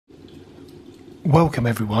Welcome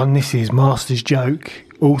everyone, this is Master's Joke,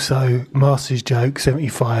 also Master's Joke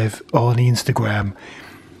 75 on Instagram.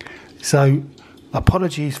 So,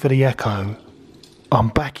 apologies for the echo. I'm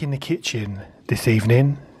back in the kitchen this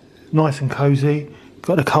evening, nice and cosy,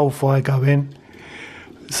 got the coal fire going.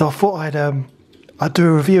 So I thought I'd do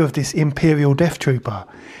a review of this Imperial Death Trooper.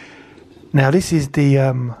 Now this is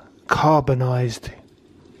the carbonized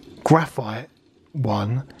graphite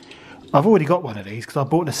one. I've already got one of these because I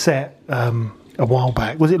bought the set a while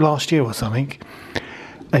back. Was it last year or something?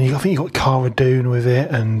 And I think you got Cara Dune with it,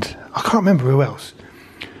 and I can't remember who else.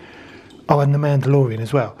 Oh, and the Mandalorian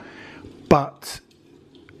as well. But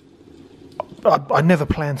I never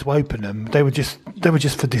planned to open them. They were just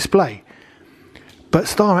for display. But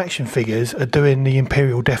Star Action Figures are doing the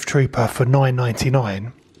Imperial Death Trooper for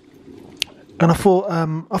 $9.99, and I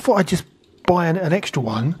thought I'd just buy an extra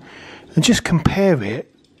one and just compare it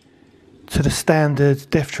to the standard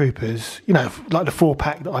Death Troopers, you know, like the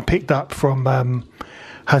 4-pack that I picked up from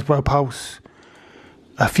HASBRO Pulse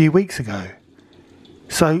a few weeks ago.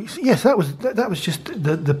 So yes, that was just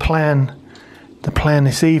the plan. The plan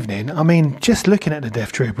this evening. I mean, just looking at the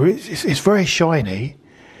Death Trooper, it's very shiny.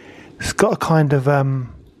 It's got a kind of I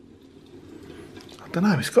don't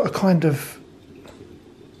know. It's got a kind of.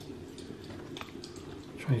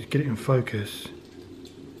 I'm trying to get it in focus.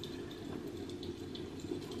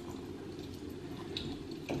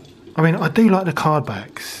 I mean, I do like the card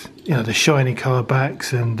backs, you know, the shiny card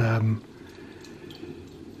backs, and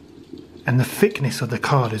the thickness of the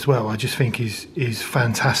card as well. I just think is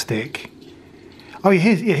fantastic. Oh,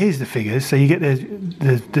 here's the figures. So you get the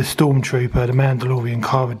Stormtrooper, the Mandalorian,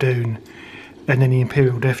 Cara Dune, and then the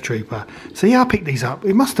Imperial Death Trooper. So yeah, I picked these up.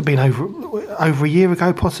 It must have been over a year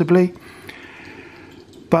ago, possibly.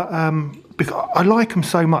 But because I like them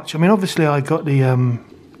so much. I mean, obviously I got the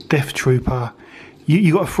Death Trooper.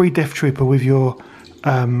 You got a free Death Trooper with your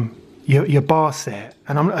bar set,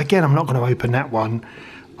 and I'm not going to open that one.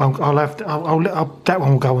 That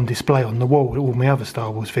one will go on display on the wall with all my other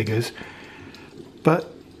Star Wars figures.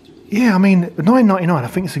 But yeah, I mean, $9.99. I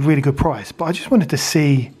think it's a really good price. But I just wanted to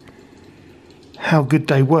see how good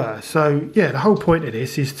they were. So yeah, the whole point of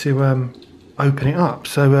this is to open it up.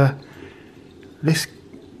 So let's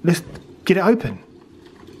get it open.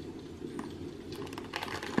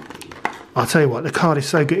 I'll tell you what, the card is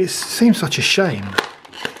so good. It seems such a shame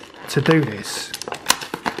to do this.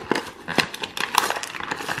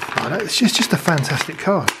 Oh, it's just a fantastic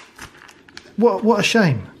card. What a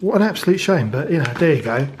shame. What an absolute shame. But, you know, there you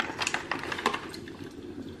go.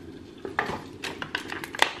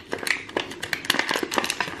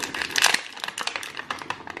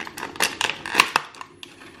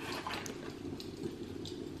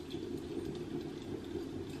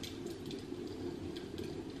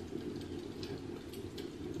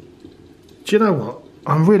 Do you know what?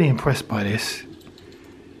 I'm really impressed by this.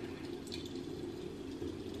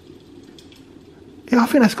 Yeah, I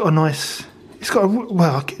think that's got a nice... It's got a...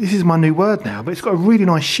 Well, this is my new word now, but it's got a really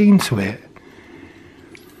nice sheen to it.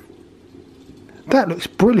 That looks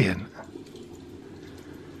brilliant.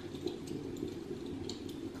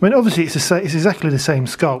 I mean, obviously it's exactly the same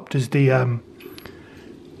sculpt as the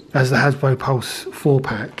HASBRO Pulse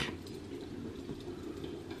 4-pack.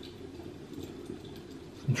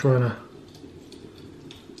 I'm trying to...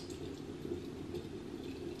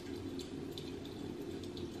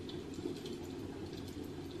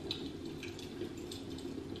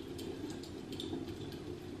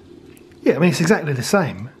 Yeah, I mean, it's exactly the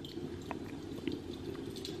same.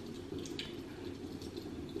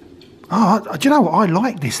 Oh, do you know what? I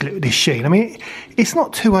like this sheen. I mean, it's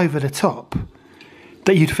not too over the top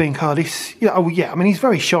that you'd think, oh, this... You know, oh, yeah, I mean, he's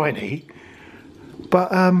very shiny.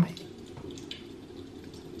 But,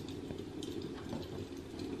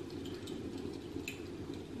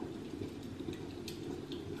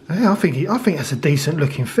 yeah, I think that's a decent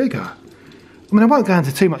looking figure. I mean, I won't go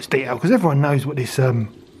into too much detail because everyone knows what this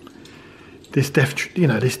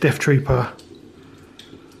Death Trooper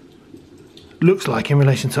looks like in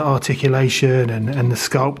relation to articulation and the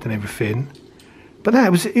sculpt and everything. But no,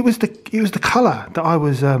 it was the colour that I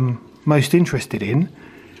was most interested in.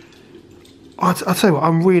 I'll tell you what,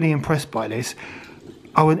 I'm really impressed by this.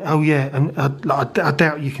 Oh yeah, and I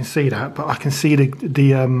doubt you can see that, but I can see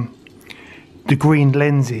the green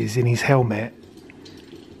lenses in his helmet.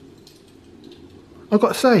 I've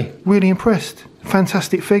got to say, really impressed.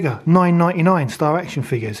 Fantastic figure. $9.99 Star Action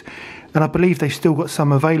Figures, and I believe they've still got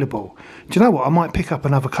some available. Do you know what? I might pick up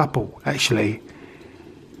another couple actually.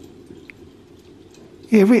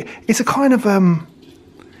 Yeah, it's a kind of I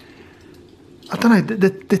don't know.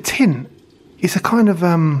 The tint. It's a kind of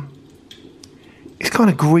it's kind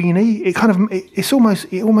of greeny. It kind of it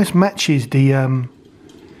almost matches the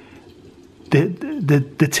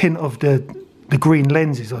tint of the green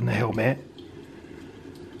lenses on the helmet.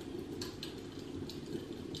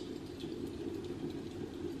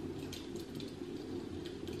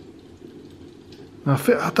 I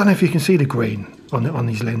don't know if you can see the green on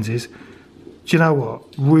these lenses. Do you know what?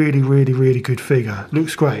 Really, really, really good figure.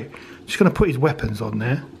 Looks great. Just going to put his weapons on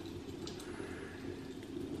there.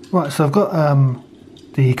 Right, so I've got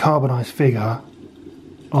the carbonised figure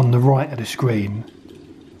on the right of the screen,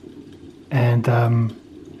 and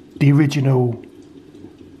the original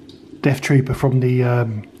Death Trooper from the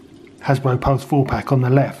HASBRO Pulse 4-pack on the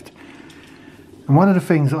left. And one of the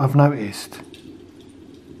things that I've noticed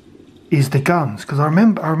is the guns, because I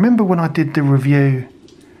remember when I did the review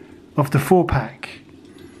of the 4-pack,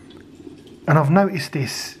 and I've noticed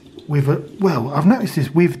this with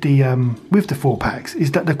the 4-packs,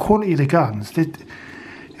 is that the quality of the guns,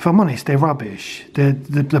 if I'm honest, they're rubbish.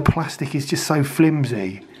 The plastic is just so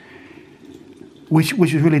flimsy, which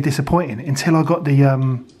was really disappointing until I got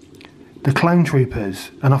the Clone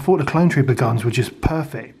Troopers, and I thought the Clone Trooper guns were just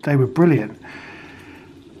perfect. They were brilliant.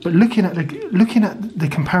 But looking at the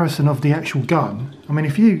comparison of the actual gun, I mean,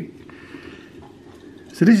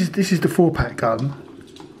 so this is the 4-pack gun.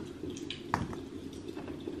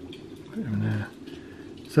 Put it in there.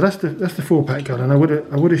 So that's the 4-pack gun, and I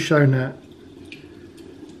would have shown that.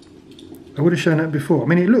 I would have shown that before. I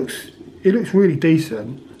mean, it looks really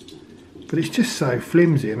decent, but it's just so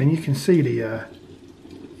flimsy. I mean, you can see the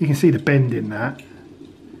bend in that.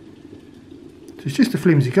 So it's just a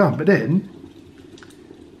flimsy gun. But then,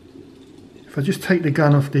 if I just take the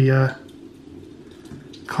gun off the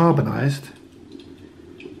carbonised,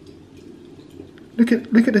 look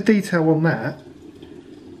at the detail on that,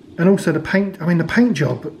 and also the paint. I mean, the paint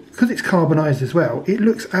job, because it's carbonised as well, it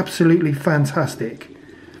looks absolutely fantastic.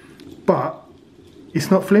 But it's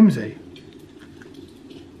not flimsy.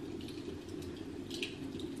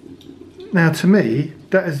 Now, to me,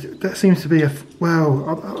 that seems to be I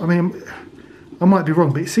mean, I might be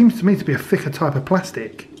wrong, but it seems to me to be a thicker type of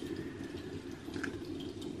plastic.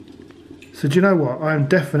 So do you know what? I'm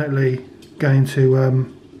definitely going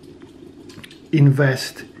to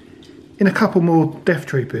invest in a couple more Death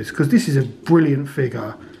Troopers, because this is a brilliant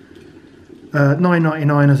figure.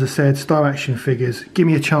 $9.99, as I said, Star Action figures. Give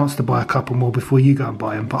me a chance to buy a couple more before you go and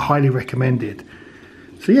buy them, but highly recommended.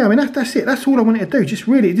 So yeah, I mean, that's it. That's all I wanted to do. Just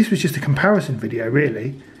really, this was just a comparison video,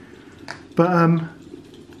 really. But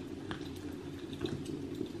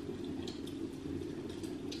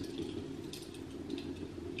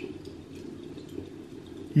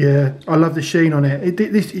yeah, I love the sheen on it.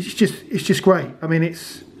 It's just great. I mean,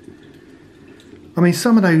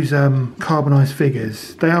 some of those carbonised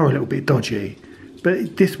figures, they are a little bit dodgy,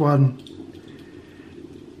 but this one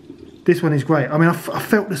is great. I mean, I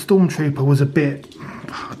felt the Stormtrooper was a bit,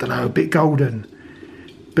 I don't know, a bit golden,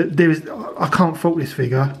 but I can't fault this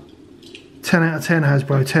figure. 10 out of 10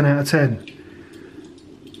 Hasbro, 10 out of 10.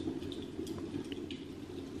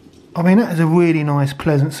 I mean, that is a really nice,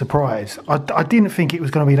 pleasant surprise. I didn't think it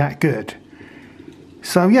was going to be that good.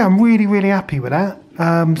 So yeah, I'm really, really happy with that.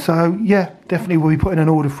 So yeah, definitely we'll be putting an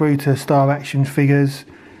order through to Star Action Figures.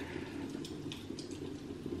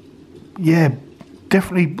 Yeah,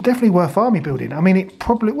 definitely worth army building. I mean, it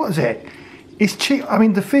probably, what is it? It's cheap. I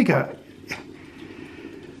mean, the figure,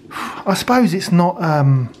 I suppose it's not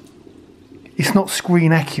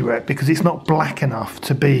screen accurate because it's not black enough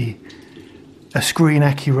to be a screen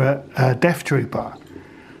accurate Death Trooper.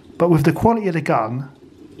 But with the quality of the gun,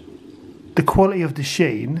 the quality of the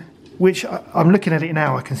sheen, which I'm looking at it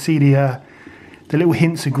now, I can see the little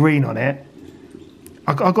hints of green on it.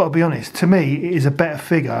 I've got to be honest. To me, it is a better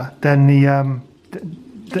figure than the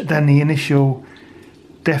initial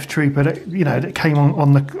Death Trooper that came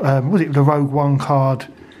on the was it the Rogue One card,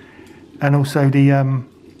 and also the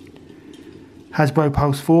HASBRO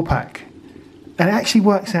Pulse 4-pack. And it actually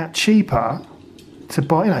works out cheaper to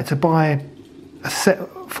buy a set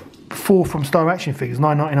of 4 from Star Action Figures,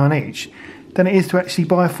 $9.99 each, than it is to actually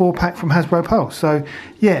buy a 4-pack from HASBRO Pulse. So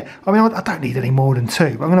yeah, I mean, I don't need any more than 2.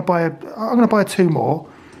 I'm going to buy 2 more.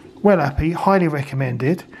 Well happy, highly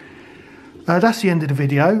recommended. That's the end of the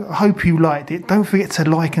video. I hope you liked it. Don't forget to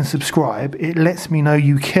like and subscribe. It lets me know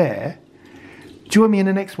you care. Join me in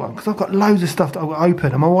the next one, because I've got loads of stuff that I've got to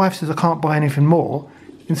open, and my wife says I can't buy anything more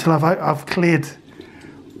until I've cleared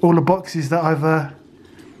all the boxes that I've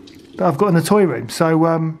got in the toy room.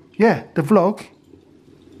 So yeah, the vlog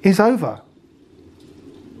is over.